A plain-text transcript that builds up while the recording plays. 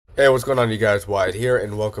Hey, what's going on, you guys? Wyatt here,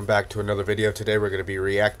 and welcome back to another video. Today we're going to be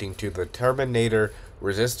reacting to the Terminator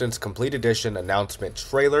Resistance Complete Edition announcement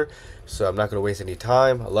trailer. So I'm not going to waste any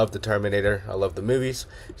time. I love the Terminator. I love the movies.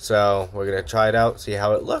 So we're going to try it out, see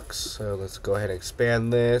how it looks. So let's go ahead and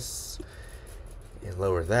expand this and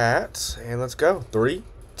lower that. And let's go. 3,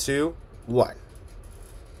 2, 1.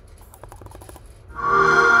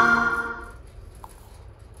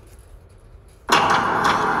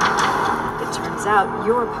 Turns out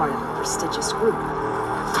you're part of a prestigious group. A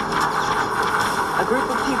group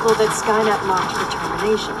of people that Skynet marked for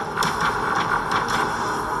termination.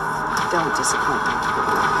 Don't disappoint me.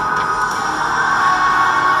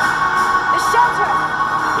 The shelter!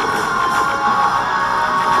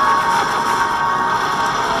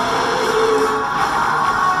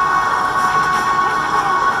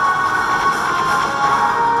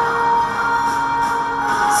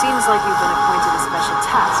 Seems like you've been appointed a special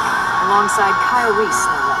task. Alongside Kyle Reese,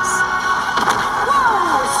 no less.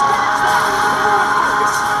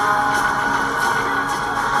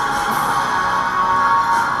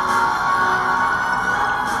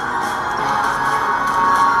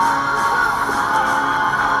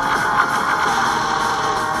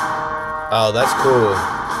 Oh, that's cool.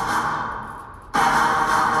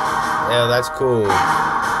 Yeah, that's cool.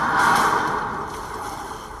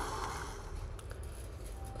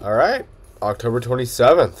 Alright, October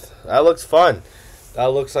 27th. That looks fun. That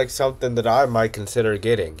looks like something that I might consider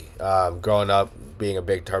getting. Growing up, being a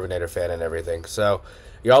big Terminator fan and everything. So,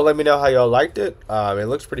 y'all let me know how y'all liked it. It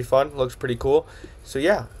looks pretty fun. Looks pretty cool. So,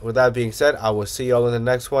 yeah, with that being said, I will see y'all in the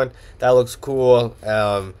next one. That looks cool.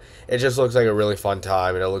 It just looks like a really fun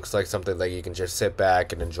time. And it looks like something that you can just sit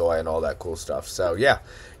back and enjoy and all that cool stuff. So, yeah,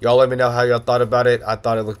 y'all let me know how y'all thought about it. I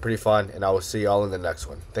thought it looked pretty fun. And I will see y'all in the next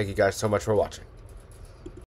one. Thank you guys so much for watching.